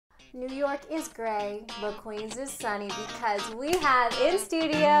New York is gray, but Queens is sunny because we have in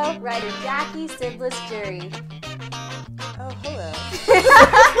studio writer Jackie Sibblies Drury. Oh, hello.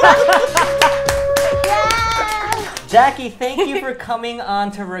 Yeah! Jackie, thank you for coming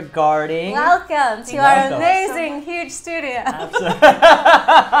on to Regarding. Welcome to our amazing, huge studio.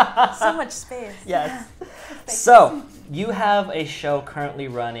 So much space. Yes. So, you have a show currently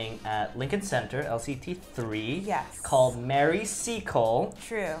running at Lincoln Center, LCT3. Yes. Called Mary Seacole.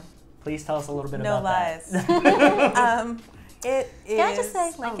 True. Please tell us a little bit No about lies. that. It is. Can I just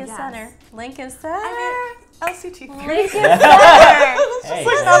say Lincoln Center? Lincoln Center. I mean, LCT3. Lincoln Center. Hey,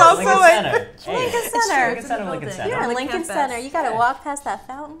 It's not also Lincoln like- Center. Hey. Lincoln It's Center. Lincoln Center, Lincoln building. Center. You're On in the Lincoln campus. Center. You gotta Yeah. walk past that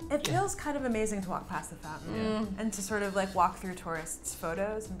fountain. It feels kind of amazing to walk past the fountain and to sort of like walk through tourists'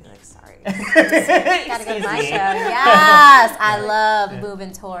 photos and be like, sorry. Gotta go to my show. Yes, I love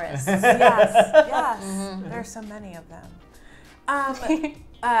moving tourists. Yes. There are so many of them.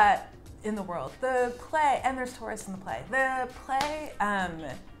 In the world. The play, and there's tourists in the play. The play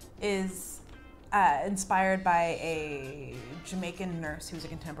is inspired by a Jamaican nurse who was a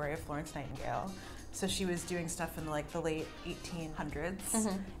contemporary of Florence Nightingale. So she was doing stuff in like the late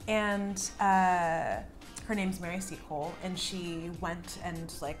 1800s. And her name's Mary Seacole, and she went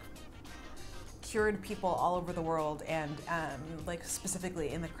and like cured people all over the world, and like specifically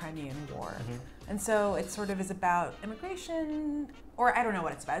in the Crimean War. And so it sort of is about immigration, or I don't know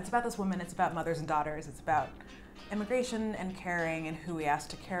what it's about. It's about this woman, it's about mothers and daughters, it's about immigration and caring and who we ask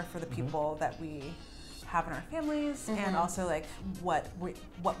to care for the people that we have in our families, and also like what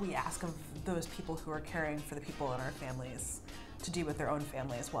we ask of those people who are caring for the people in our families to do with their own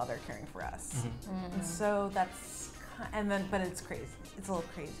families while they're caring for us. And so that's, but it's crazy. It's a little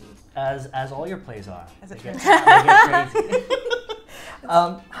crazy. As all your plays are. As it They turns get crazy.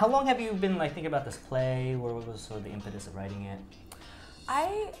 How long have you been like thinking about this play? Where was sort of the impetus of writing it?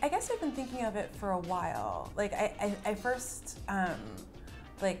 I guess I've been thinking of it for a while. Like I first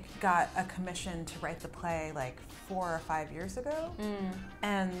like got a commission to write the play like 4 or 5 years ago,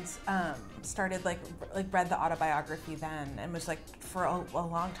 and started like read the autobiography then, and was like for a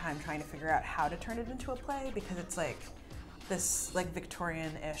long time trying to figure out how to turn it into a play, because it's like this like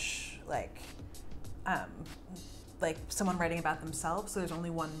Victorian-ish like someone writing about themselves, so there's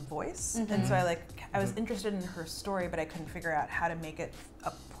only one voice. And so I was interested in her story, but I couldn't figure out how to make it a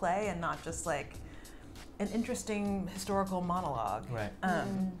play and not just like an interesting historical monologue. Right.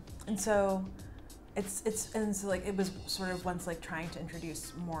 And so it was sort of once like trying to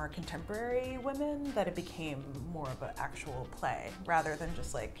introduce more contemporary women that it became more of an actual play rather than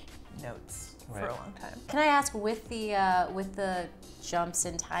just like notes for a long time. Can I ask, with the jumps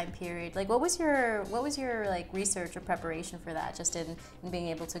in time period, like what was your like research or preparation for that, just in being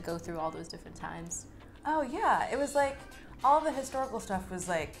able to go through all those different times? Oh yeah, it was like all the historical stuff was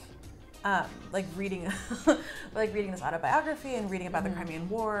like reading this autobiography and reading about the Crimean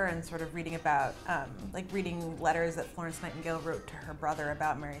War, and sort of reading about reading letters that Florence Nightingale wrote to her brother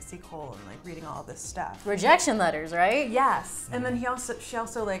about Mary Seacole, and like reading all of this stuff. Rejection letters, right? Yes, and then she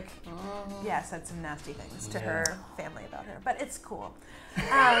also like said some nasty things to her family about her, but it's cool.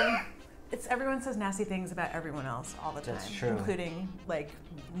 Everyone says nasty things about everyone else all the time. That's true. Including like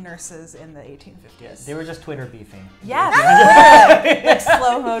nurses in the 1850s. Yeah, they were just Twitter beefing. Yes, like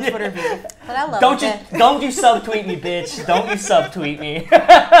slow-mo Twitter beef. But I love Don't you subtweet me, bitch. Don't you subtweet me.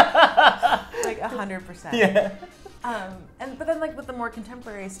 Like 100%. Yeah. But then like with the more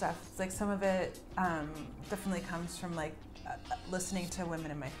contemporary stuff, it's like some of it definitely comes from like listening to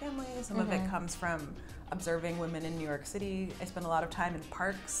women in my family. Some of it comes from observing women in New York City. I spend a lot of time in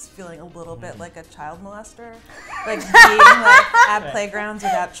parks feeling a little bit like a child molester, like being like at playgrounds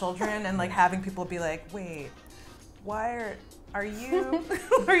without children, and like having people be like, wait, why are you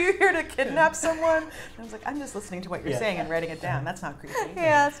here to kidnap someone? And I was like, I'm just listening to what you're saying and writing it down. That's not creepy.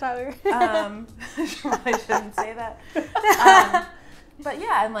 Yeah, that's not weird. I shouldn't say that. But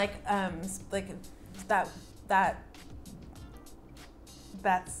yeah, and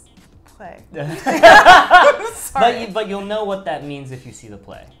that's play. But you'll know what that means if you see the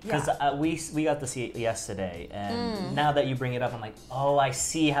play, because we got to see it yesterday, and now that you bring it up, I'm like, oh, I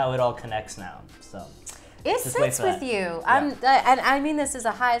see how it all connects now. So it sits with you. And I mean this is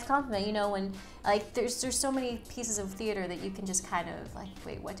the highest compliment. You know, when like there's so many pieces of theater that you can just kind of like,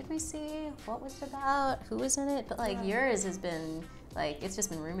 wait, what did we see? What was it about? Who was in it? But like yours has been like, it's just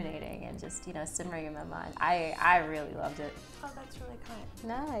been ruminating and just, you know, simmering in my mind. I really loved it. Oh, that's really kind.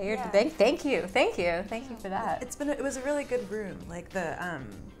 No, thank you for that. It was a really good room. Like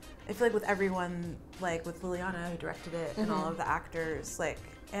I feel like with everyone, like with Liliana who directed it, and all of the actors, like,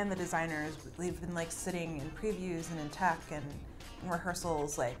 and the designers, we've been like sitting in previews and in tech and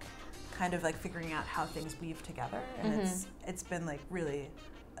rehearsals, like kind of like figuring out how things weave together, and it's been like really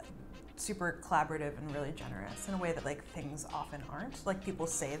super collaborative and really generous in a way that like things often aren't. Like people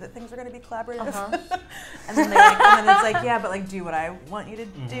say that things are going to be collaborative, and then and then it's like, yeah, but like do what I want you to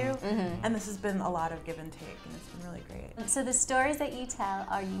do. And this has been a lot of give and take, and it's been really great. So the stories that you tell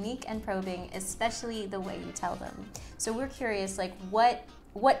are unique and probing, especially the way you tell them. So we're curious, like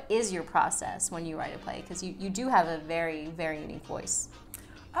what is your process when you write a play? Because you do have a very, very unique voice.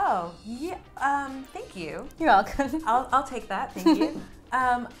 Oh, yeah. Thank you. You're welcome. I'll take that. Thank you.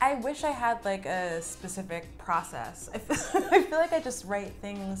 I wish I had like a specific process. I feel like I just write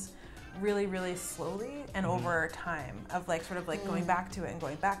things really, really slowly and over time of like sort of like going back to it and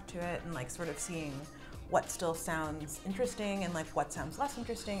going back to it and like sort of seeing what still sounds interesting and like what sounds less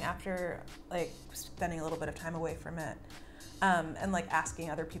interesting after like spending a little bit of time away from it. And like asking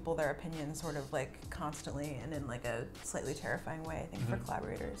other people their opinions sort of like constantly and in like a slightly terrifying way, I think, for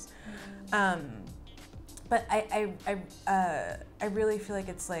collaborators. But I really feel like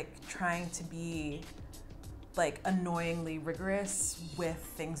it's like trying to be like annoyingly rigorous with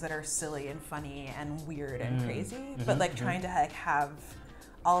things that are silly and funny and weird and crazy, but like trying to like have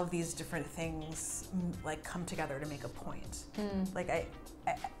all of these different things like come together to make a point. Like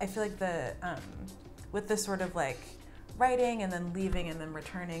I feel like the with this sort of like writing and then leaving and then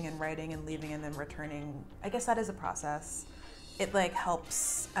returning and writing and leaving and then returning, I guess that is a process. It like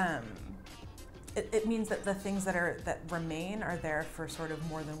helps. It means that the things that remain are there for sort of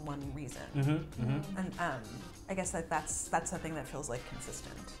more than one reason. And I guess that's something that feels like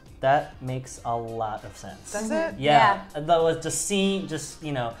consistent. That makes a lot of sense. Does it? Yeah. That was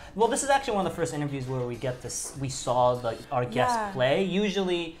well, this is actually one of the first interviews where we saw our guest play.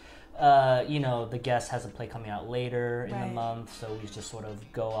 Usually, the guest has a play coming out later in the month, so we just sort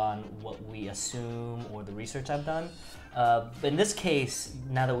of go on what we assume or the research I've done. But in this case,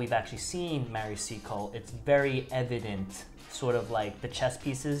 now that we've actually seen Mary Seacole, it's very evident, sort of like the chess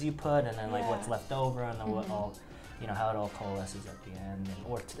pieces you put, and then like what's left over, and then what all, how it all coalesces at the end,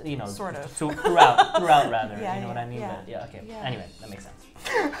 and sort of throughout rather. You know what I mean? But okay. Yeah. Anyway, that makes sense.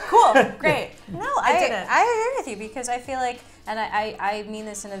 Cool. Great. No, I agree with you because I feel like, and I mean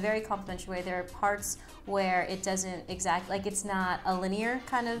this in a very complimentary way, there are parts where it doesn't exactly, like it's not a linear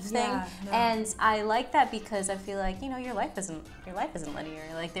kind of thing. And I like that because I feel like, your life isn't linear.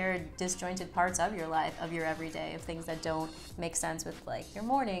 Like there are disjointed parts of your life, of your everyday, of things that don't make sense with like your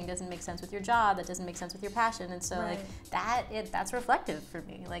morning, doesn't make sense with your job, that doesn't make sense with your passion. And so like that's reflective for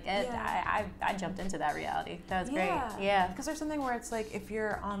me. Like I jumped into that reality. That was great. Yeah. Because there's something where it's like if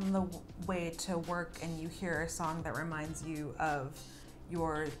you're on the way to work and you hear a song that reminds you of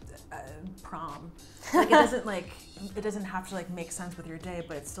your prom, like it doesn't have to like make sense with your day,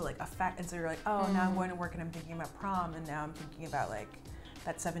 but it's still like a fact. And so you're like, oh, now I'm going to work and I'm thinking about prom, and now I'm thinking about like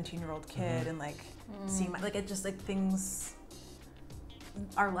that 17-year-old kid, and like seeing like it just like things.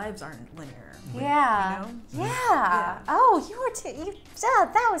 Our lives aren't linear. Yeah. Yeah. Oh,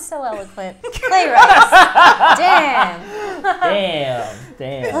 that was so eloquent. Playwrights. Damn.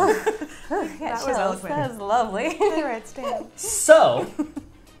 That was eloquent. That was lovely. Playwrights, damn. So,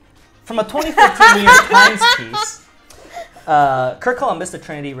 from a 2015 New York Times piece, Kurt Columbus, the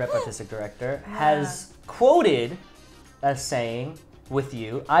Trinity Rep Artistic Director, has quoted as saying, with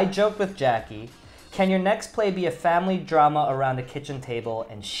you, I joked with Jackie, can your next play be a family drama around a kitchen table?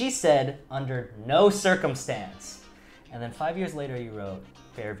 And she said, under no circumstance. And then 5 years later, you wrote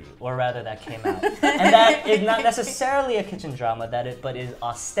Fairview, or rather, that came out. And that is not necessarily a kitchen drama, but is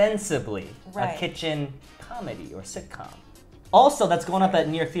ostensibly a kitchen comedy or sitcom. Also, that's going up at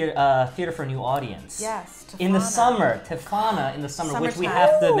near Theater for a New Audience. Yes, Tefana. In the summer, Tefana in the summer, which we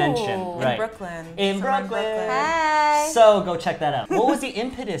have to mention. In Brooklyn. In Brooklyn. Hey. So go check that out. What was the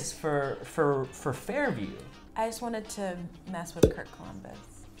impetus for Fairview? I just wanted to mess with Kurt Columbus.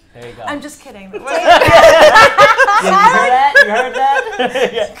 There you go. I'm just kidding. You heard that? You heard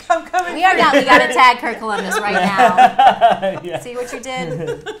that? Yeah. I'm coming. We gotta tag Kurt Columbus right now. See what you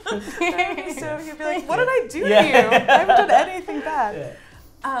did? So you'd be like, what did I do to you? I haven't done anything bad.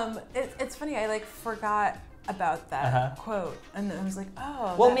 Yeah. It's funny, I like forgot about that quote, and I was like,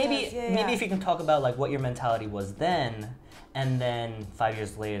 oh. Well, maybe if you can talk about like what your mentality was then, and then 5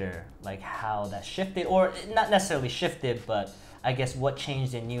 years later, like how that shifted, or not necessarily shifted, but I guess what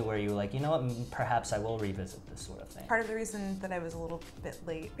changed in you where you were like, you know what, perhaps I will revisit this sort of thing. Part of the reason that I was a little bit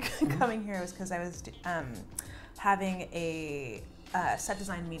late coming here was because I was having a set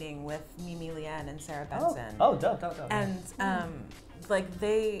design meeting with Mimi Leanne and Sarah Benson. Oh, dope. And like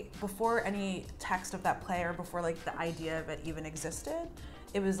before any text of that play or before like the idea of it even existed,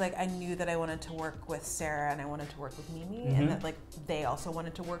 it was like I knew that I wanted to work with Sarah and I wanted to work with Mimi, and that like they also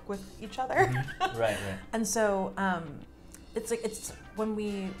wanted to work with each other. Right. And so it's when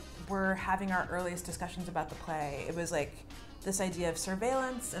we were having our earliest discussions about the play, it was like this idea of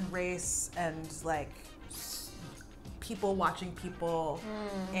surveillance and race and like people watching people,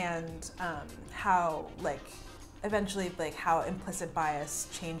 and how like eventually like how implicit bias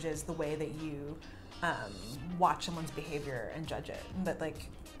changes the way that you watch someone's behavior and judge it. But like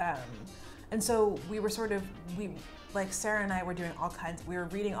and so we were like Sarah and I were doing we were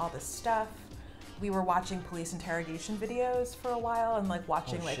reading all this stuff. We were watching police interrogation videos for a while and like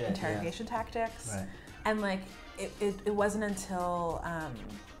watching interrogation tactics. Right. And like it wasn't until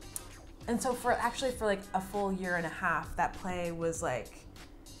and so for like a full year and a half, that play was like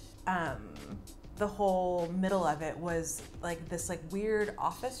the whole middle of it was like this like weird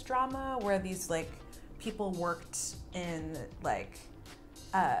office drama where these like people worked in like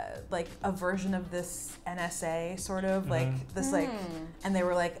a version of this NSA sort of like this like, and they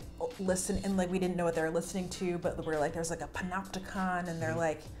were like listening, and like we didn't know what they were listening to, but we're like there's like a panopticon, and they're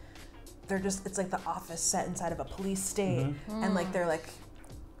like it's like the office set inside of a police state, and like they're like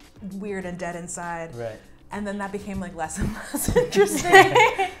weird and dead inside. Right. And then that became like less and less interesting.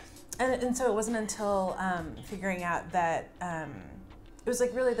 and so it wasn't until figuring out that it was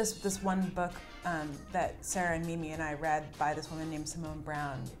like really this one book that Sarah and Mimi and I read by this woman named Simone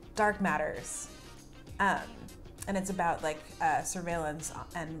Brown, Dark Matters. And it's about like surveillance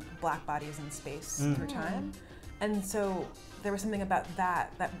and black bodies in space through time. And so there was something about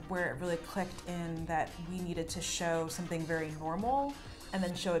that where it really clicked in that we needed to show something very normal and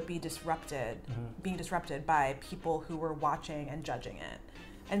then show it being disrupted by people who were watching and judging it.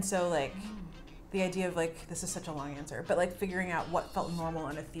 And so like the idea of like, this is such a long answer, but like figuring out what felt normal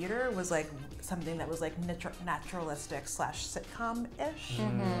in a theater was like something that was like naturalistic / sitcom-ish.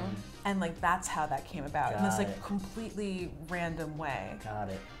 And like that's how that came about in this like completely random way. Got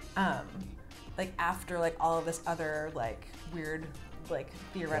it. Like after like all of this other like weird like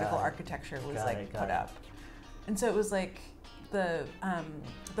theoretical architecture was put up. And so it was like the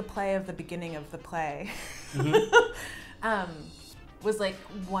play of the beginning of the play was like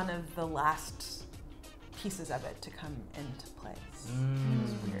one of the last pieces of it to come into place. It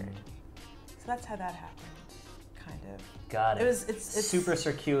was weird. So that's how that happened, kind of. Got it. It's super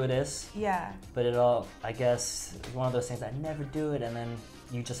circuitous. Yeah. But it all, I guess, is one of those things I never do it, and then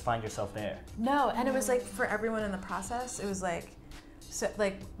you just find yourself there. No, and it was like for everyone in the process, it was like, so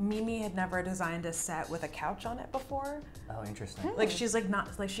like Mimi had never designed a set with a couch on it before. Oh, interesting. Like she's like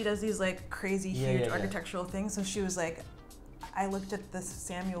not like she does these like crazy huge architectural things, so she was like, I looked at the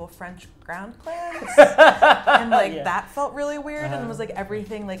Samuel French ground plans and like that felt really weird and was like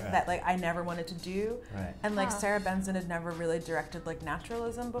everything like that like I never wanted to do. And like Sarah Benson had never really directed like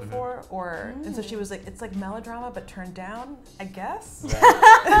naturalism before or and so she was like it's like melodrama but turned down, I guess. And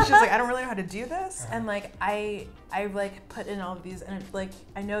she was like I don't really know how to do this and like I like put in all of these and like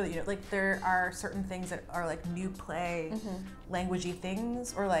I know that like there are certain things that are like new play languagey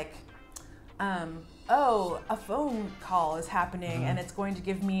things or like oh, a phone call is happening and it's going to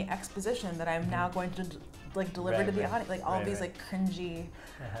give me exposition that I'm now going to like deliver to the audience, like all these like cringy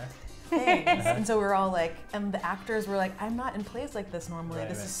things. And so we're all like, and the actors were like, I'm not in plays like this normally.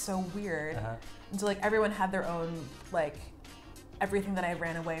 This is so weird. And so like everyone had their own like everything that I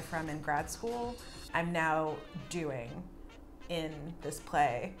ran away from in grad school, I'm now doing in this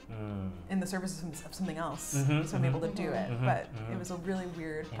play in the service of something else. So I'm able to do it. But it was a really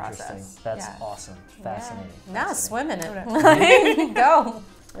weird process. That's awesome. Fascinating. Now swim in it. Go.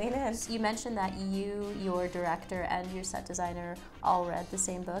 Lean in. You mentioned that you, your director, and your set designer all read the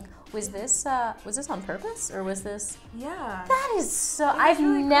same book. Was this on purpose, or was this? Yeah. That is so. I've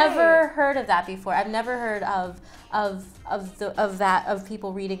really never heard of that before. I've never heard of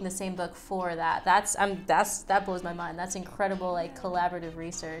people reading the same book for that. That blows my mind. That's incredible, like collaborative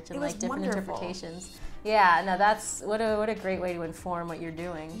research and like different interpretations. Yeah, no, that's what a great way to inform what you're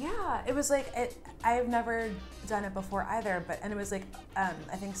doing. Yeah, it was like I've never done it before either, and it was like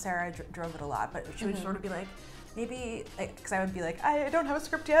I think Sarah drove it a lot, but she would sort of be like, maybe because I would be like, I don't have a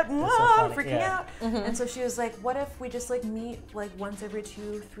script yet, I'm freaking out, and so she was like, what if we just like meet like once every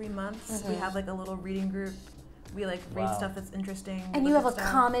 2-3 months? We have like a little reading group. We like read stuff that's interesting. And you have a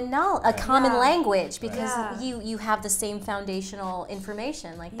common common language because you have the same foundational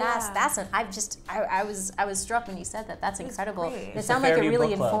information. Like I was struck when you said that. That's incredible. It sounded like it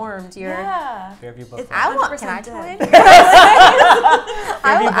really informed your Fairview Book Club. Can I join?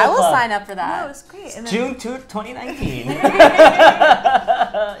 I will sign up for that. No, it's great. And June 2019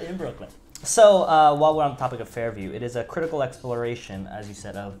 in Brooklyn. So while we're on the topic of Fairview, it is a critical exploration, as you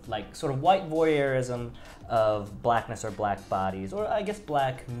said, of like sort of white voyeurism of blackness or black bodies, or I guess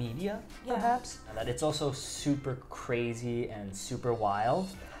black media, perhaps. And that it's also super crazy and super wild.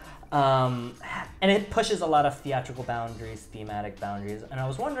 And it pushes a lot of theatrical boundaries, thematic boundaries. And I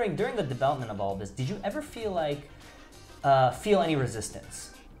was wondering, during the development of all this, did you ever feel like, feel any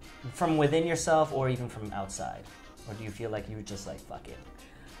resistance from within yourself or even from outside? Or do you feel like you were just like, fuck it?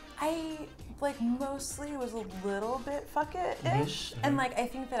 I like mostly was a little bit fuck it-ish. And like, I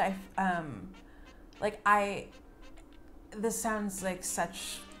think that this sounds like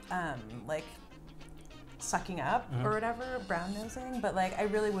such, like, sucking up or whatever, brown nosing, but like I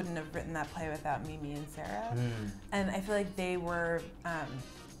really wouldn't have written that play without Mimi and Sarah. And I feel like they were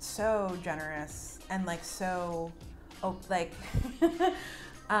so generous and like so for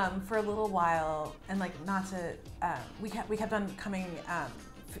a little while, and like not to we kept on coming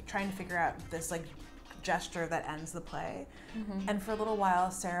trying to figure out this like gesture that ends the play. And for a little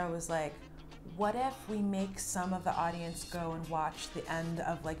while Sarah was like, what if we make some of the audience go and watch the end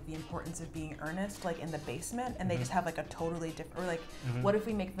of like The Importance of Being Earnest, like in the basement, and they just have like a totally different, or like what if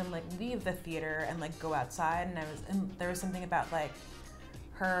we make them like leave the theater and like go outside? And there was something about like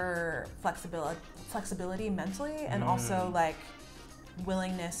her flexibility mentally, and also like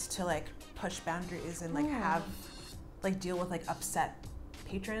willingness to like push boundaries and like have like deal with like upset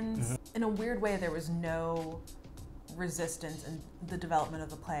patrons. In a weird way, there was no resistance in the development of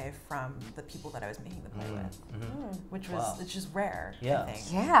the play from the people that I was making the play with, which was it's just rare, I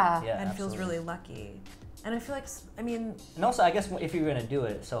think. And feels really lucky. And I feel like, I mean, and also I guess if you're gonna do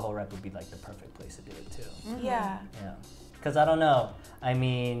it, Soho Rep would be like the perfect place to do it too. Yeah. Because I don't know, I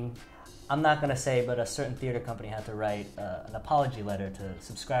mean, I'm not gonna say, but a certain theater company had to write an apology letter to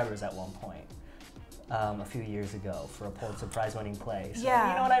subscribers at one point. A few years ago for a Pulitzer Prize winning play. So, you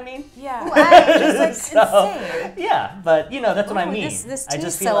know what I mean? Yeah. Just like insane. Yeah, but you know, that's what I mean. This I tea's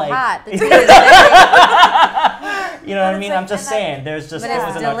just feel so like, hot. The tea is you know what I mean? Like, I'm just saying, there was an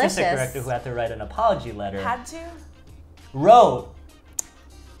artistic delicious. director who had to write an apology letter. Had to? Wrote.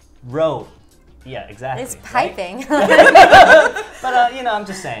 Yeah, exactly. It's piping. Right? But, you know, I'm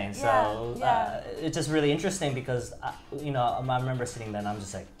just saying. So it's just really interesting because, you know, I remember sitting there and I'm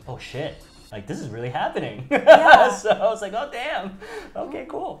just like, oh shit. Like, this is really happening. So I was like, oh, damn. Okay,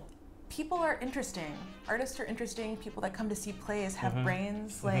 cool. People are interesting. Artists are interesting. People that come to see plays have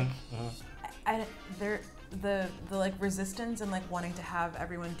brains. Like, the like resistance and like wanting to have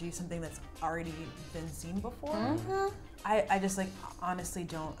everyone do something that's already been seen before. I just like honestly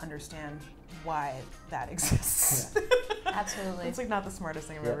don't understand why that exists. Absolutely. It's like not the smartest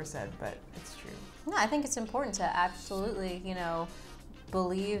thing I've ever said, but it's true. No, I think it's important to absolutely, you know,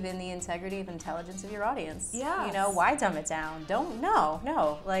 believe in the integrity of intelligence of your audience. Yeah. You know, why dumb it down?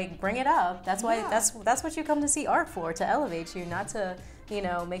 No. Like, bring it up. That's why that's what you come to see art for, to elevate you, not to, you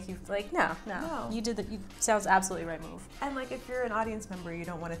know, make you like, no. You did you sounds absolutely right move. And like, if you're an audience member, you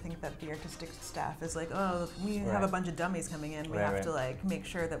don't want to think that the artistic staff is like, oh, we have a bunch of dummies coming in. We have to like make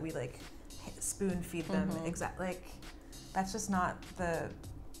sure that we like spoon feed them. Exactly. Like, that's just not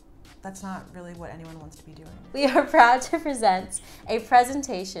that's not really what anyone wants to be doing. We are proud to present a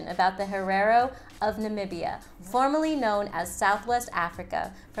presentation about the Herero of Namibia, formerly known as Southwest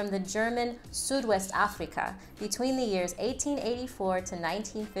Africa, from the German Südwest Afrika, between the years 1884 to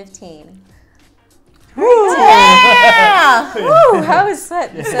 1915. Woo! Yeah! Woo! That was slick.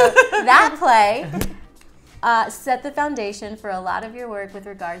 So that play set the foundation for a lot of your work with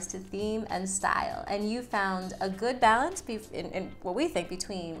regards to theme and style, and you found a good balance in what we think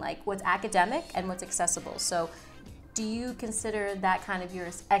between like what's academic and what's accessible. So do you consider that kind of your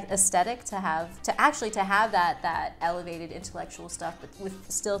aesthetic to have that elevated intellectual stuff, but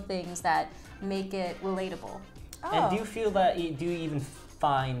with still things that make it relatable? And do you feel that, do you even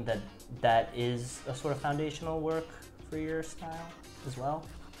find that is a sort of foundational work for your style as well?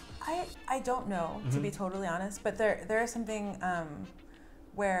 I don't know, to be totally honest, but there is something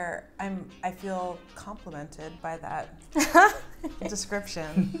where I feel complimented by that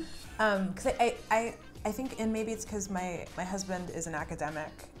description, because I think, and maybe it's because my husband is an academic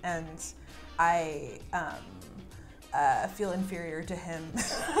and I feel inferior to him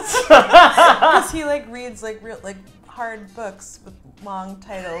because he like reads like real like hard books with long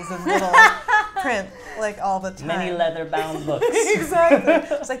titles and little print like all the time. Many leather-bound books. Exactly.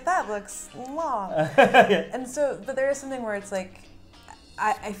 It's like, that looks long. And so, but there is something where it's like,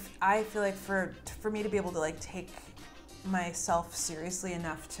 I feel like for me to be able to like take myself seriously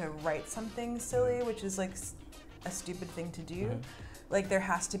enough to write something silly, which is like a stupid thing to do, like there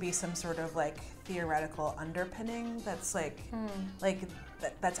has to be some sort of like theoretical underpinning that's like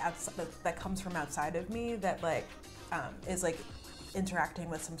that's outside, that comes from outside of me, that like is like interacting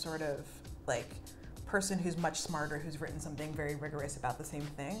with some sort of like person who's much smarter, who's written something very rigorous about the same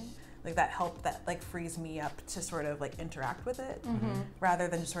thing. Like that like frees me up to sort of like interact with it, rather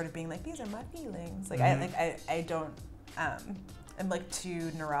than just sort of being like, these are my feelings. Like I don't I'm like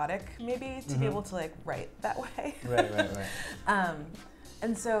too neurotic maybe to be able to like write that way. Right.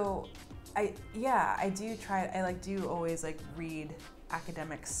 And so I do always like read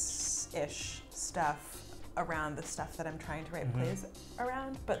academics-ish stuff around the stuff that I'm trying to write plays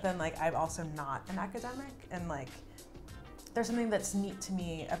around, but then like I'm also not an academic, and like there's something that's neat to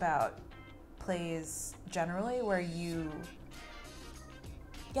me about plays generally, where you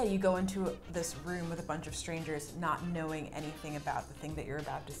go into this room with a bunch of strangers not knowing anything about the thing that you're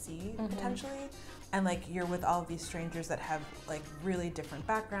about to see potentially, and like you're with all of these strangers that have like really different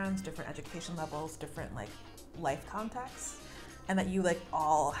backgrounds, different education levels, different like life contexts, and that you like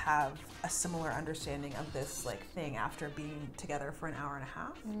all have a similar understanding of this like thing after being together for an hour and a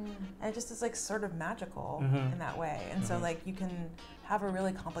half. And it just is like sort of magical in that way. And so like you can have a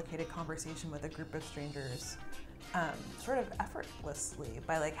really complicated conversation with a group of strangers sort of effortlessly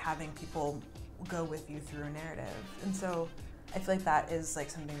by like having people go with you through a narrative. And so I feel like that is like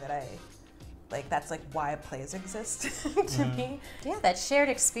something that I like, that's like why plays exist to me. Yeah, that shared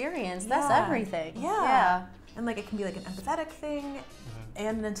experience, that's everything. Yeah. And like it can be like an empathetic thing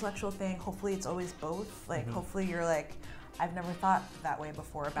and an intellectual thing. Hopefully it's always both. Like hopefully you're like, I've never thought that way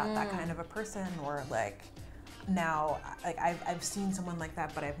before about that kind of a person, or like now like I've seen someone like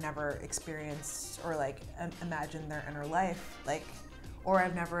that, but I've never experienced or like imagined their inner life, like, or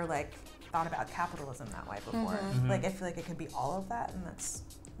I've never like thought about capitalism that way before. Like I feel like it could be all of that, and that's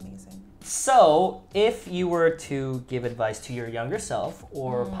amazing. So, if you were to give advice to your younger self,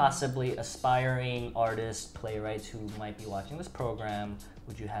 or possibly aspiring artists, playwrights who might be watching this program,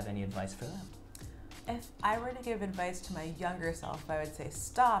 would you have any advice for them? If I were to give advice to my younger self, I would say,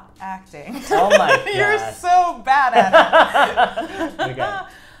 stop acting. Oh my god. You're so bad at it. Okay.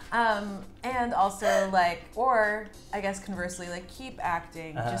 And also like, or I guess conversely, like keep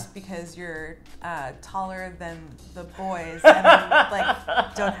acting just because you're taller than the boys and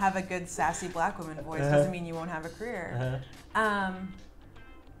like don't have a good sassy black woman voice doesn't mean you won't have a career. I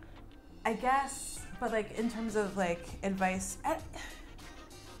guess, but like in terms of like advice,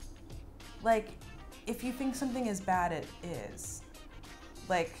 like if you think something is bad, it is.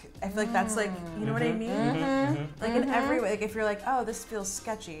 Like, I feel like that's like, you know what I mean? Like in every way, like if you're like, oh, this feels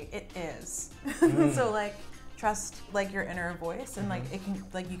sketchy, it is. So like, trust like your inner voice, and like it can,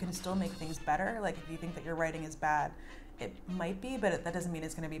 like you can still make things better. Like if you think that your writing is bad, it might be, but that doesn't mean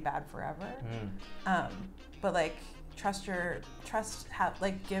it's gonna be bad forever. But like,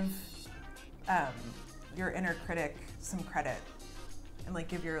 give your inner critic some credit, and like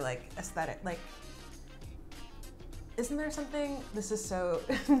give your like aesthetic, like, isn't there something, this is so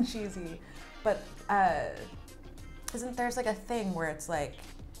cheesy, but isn't there's like a thing where it's like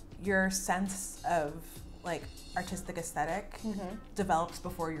your sense of like artistic aesthetic develops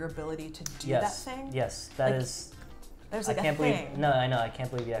before your ability to do that thing? Yes, that like, is. There's like I can't a thing. believe. No, I know. I can't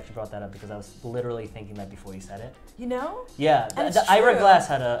believe you actually brought that up, because I was literally thinking that before you said it. You know? Yeah, the Ira Glass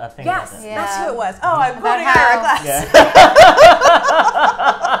had a thing about that. Yes, that's who it was. Oh, I'm quoting how- Ira Glass. Yeah.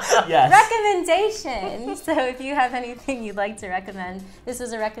 Yes. Recommendation. So if you have anything you'd like to recommend, this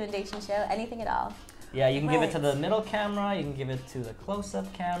is a recommendation show, anything at all. Yeah, you can give it to the middle camera, you can give it to the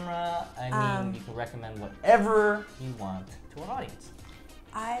close-up camera. I mean, you can recommend whatever you want to our audience.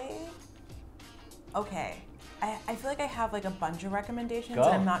 I feel like I have like a bunch of recommendations, and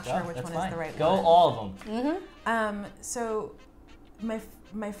I'm not sure which one is the right one. Go all of them. So my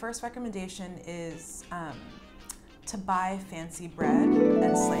first recommendation is to buy fancy bread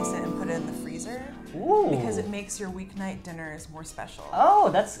and slice it and put it in the freezer. Ooh. Because it makes your weeknight dinners more special. Oh,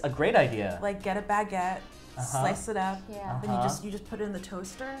 that's a great idea. Like get a baguette, slice it up, then you just put it in the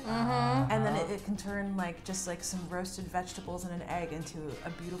toaster, and then it can turn like just like some roasted vegetables and an egg into a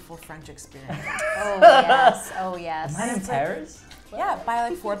beautiful French experience. Oh yes, oh yes. Am I in Paris? Yeah, buy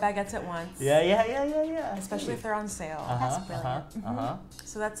like 4 baguettes at once. Yeah. Especially if they're on sale. That's brilliant.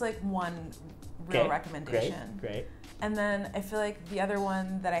 So that's like one real recommendation. Great. And then I feel like the other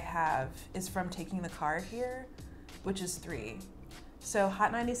one that I have is from Taking the Car Here, which is 3. So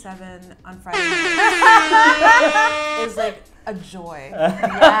Hot 97 on Friday night is like a joy.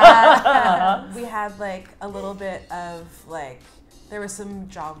 We had like a little bit of like There was some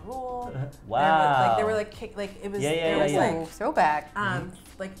Ja Rule. Wow. There were like it was like throwback.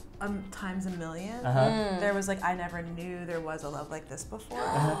 Like times a million. There was like I never knew there was a love like this before.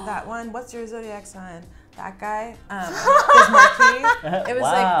 That one. What's your zodiac sign? That guy. His marquee. It was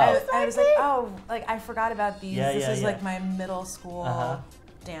like I was like, oh, like I forgot about these. This is like my middle school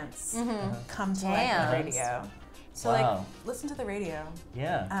dance. Come to life on the radio. So like listen to the radio.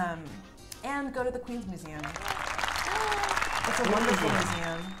 Yeah. And go to the Queens Museum. It's a wonderful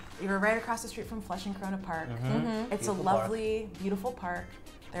museum. You're right across the street from Flushing Corona Park. It's beautiful, a lovely, beautiful park.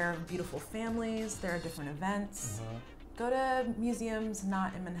 There are beautiful families. There are different events. Go to museums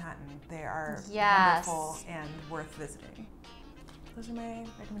not in Manhattan. They are wonderful and worth visiting. Those are my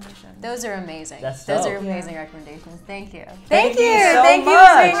recommendations. Those are amazing. That's Those dope. are amazing recommendations. Thank you. Thank you so Thank much. you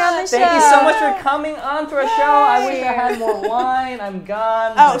for being on the show. Thank you so much for coming on to our show. I wish I had more wine. I'm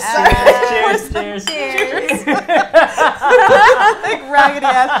gone. Oh, sorry. Cheers. Cheers. Like raggedy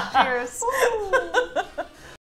ass cheers.